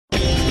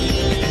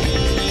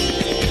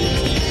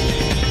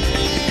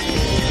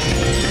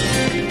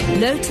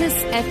Lotus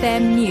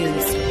FM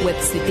News with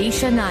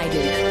SUDISHA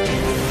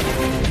Naidu.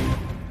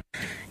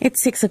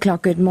 It's 6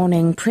 o'clock. Good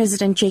morning.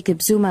 President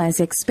Jacob Zuma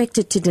is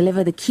expected to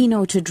deliver the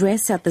keynote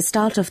address at the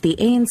start of the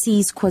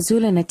ANC's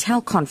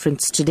KwaZulu-Natal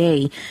conference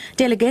today.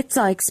 Delegates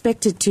are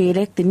expected to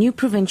elect the new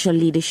provincial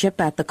leadership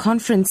at the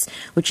conference,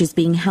 which is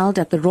being held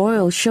at the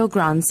Royal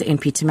Showgrounds in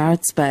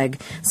Pietermaritzburg.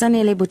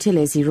 Sanele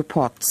Buthelezi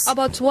reports.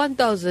 About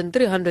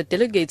 1,300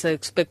 delegates are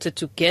expected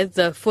to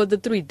gather for the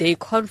three-day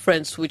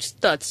conference, which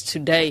starts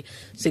today.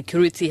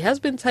 Security has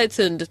been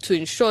tightened to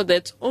ensure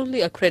that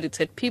only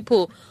accredited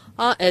people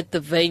are at the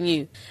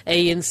venue.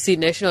 ANC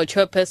National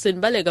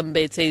Chairperson Baleka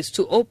Mbete is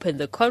to open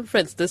the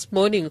conference this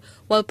morning,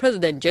 while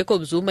President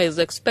Jacob Zuma is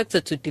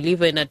expected to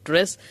deliver an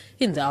address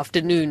in the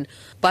afternoon.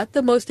 But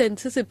the most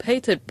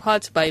anticipated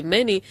part by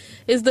many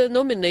is the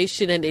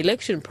nomination and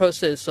election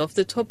process of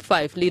the top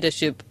five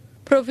leadership.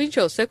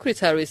 Provincial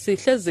Secretary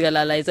Sihle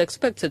Zikalala is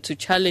expected to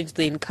challenge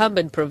the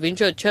incumbent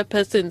provincial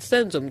chairperson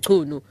Senzo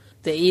Mchunu.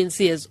 The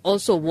ANC has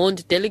also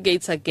warned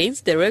delegates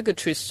against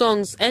derogatory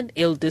songs and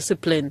ill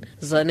discipline.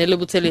 Zanele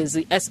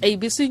Buthelezi,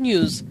 SABC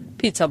News,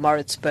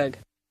 Pietermaritzburg.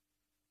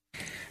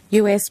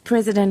 U.S.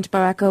 President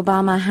Barack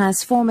Obama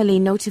has formally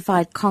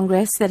notified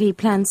Congress that he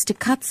plans to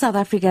cut South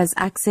Africa's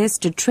access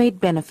to trade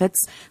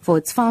benefits for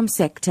its farm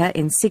sector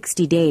in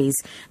 60 days.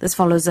 This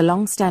follows a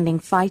long-standing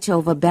fight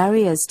over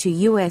barriers to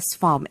U.S.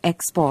 farm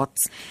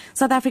exports.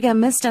 South Africa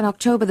missed an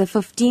October the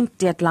 15th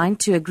deadline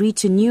to agree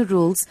to new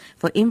rules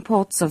for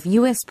imports of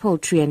U.S.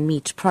 poultry and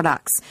meat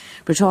products.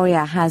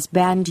 Pretoria has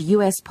banned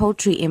U.S.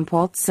 poultry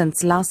imports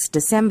since last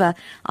December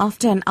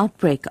after an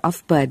outbreak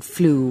of bird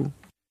flu.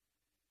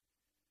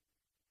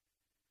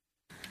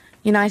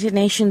 United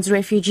Nations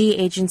Refugee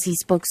Agency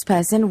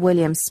spokesperson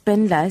William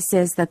Spindler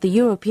says that the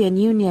European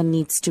Union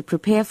needs to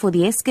prepare for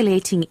the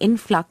escalating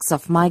influx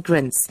of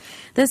migrants.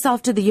 This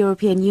after the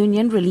European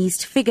Union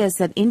released figures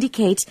that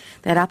indicate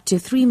that up to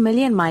 3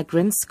 million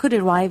migrants could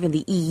arrive in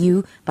the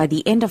EU by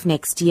the end of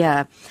next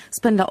year.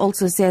 Spindler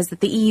also says that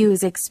the EU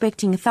is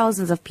expecting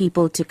thousands of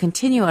people to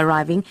continue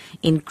arriving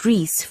in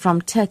Greece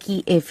from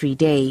Turkey every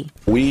day.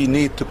 We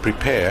need to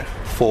prepare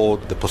for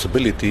the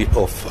possibility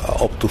of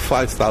up to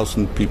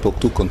 5,000 people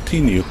to continue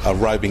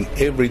arriving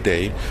every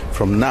day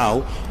from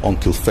now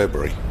until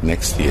February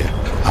next year.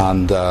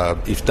 And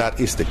if that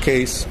is the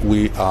case,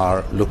 we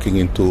are looking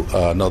into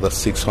another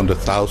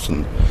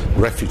 600,000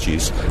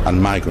 refugees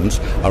and migrants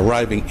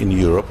arriving in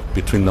Europe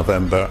between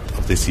November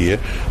of this year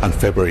and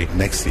February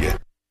next year.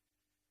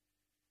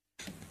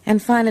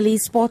 And finally,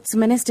 Sports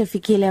Minister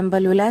Fikile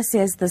Mbalula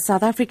says the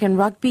South African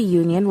Rugby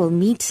Union will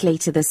meet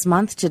later this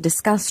month to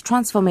discuss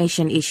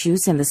transformation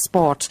issues in the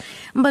sport.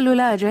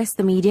 Mbalula addressed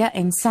the media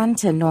in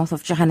Sandton, north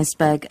of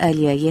Johannesburg,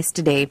 earlier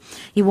yesterday.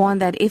 He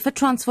warned that if a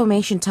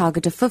transformation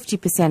target of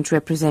 50%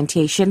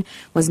 representation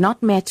was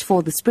not met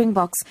for the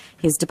Springboks,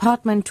 his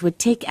department would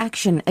take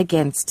action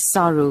against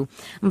SARU.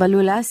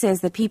 Mbalula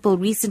says that people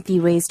recently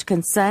raised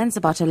concerns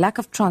about a lack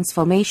of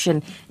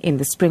transformation in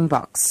the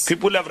Springboks.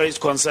 People have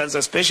raised concerns,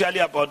 especially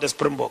about the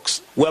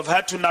Springboks. We have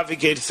had to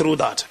navigate through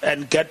that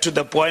and get to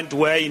the point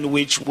where in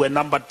which we're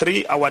number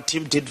 3, our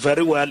team did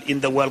very well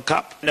in the World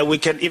Cup. And we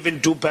can even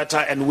do better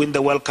and win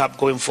the World Cup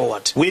going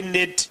forward. We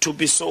need to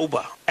be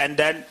sober and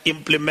then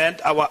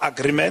implement our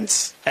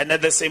agreements and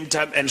at the same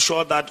time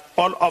ensure that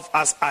all of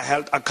us are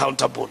held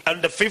accountable.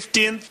 On the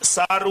 15th,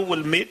 SARU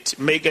will meet,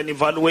 make an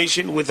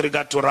evaluation with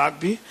regard to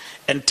rugby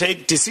and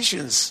take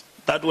decisions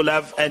that will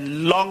have a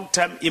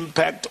long-term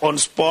impact on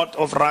sport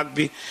of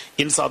rugby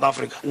in South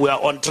Africa. We are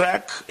on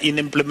track in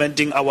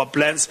implementing our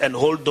plans and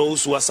hold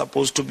those who are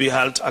supposed to be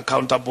held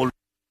accountable.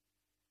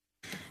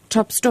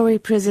 Top story: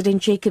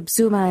 President Jacob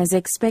Zuma is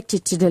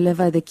expected to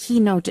deliver the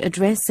keynote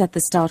address at the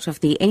start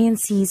of the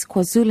ANC's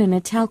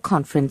KwaZulu-Natal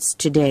conference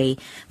today.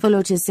 For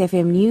Lotus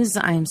FM News,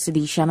 I am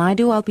SUDISHA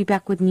Naidu. I'll be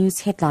back with news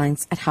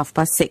headlines at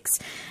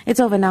 6:30. It's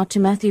over now to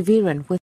Matthew Viren with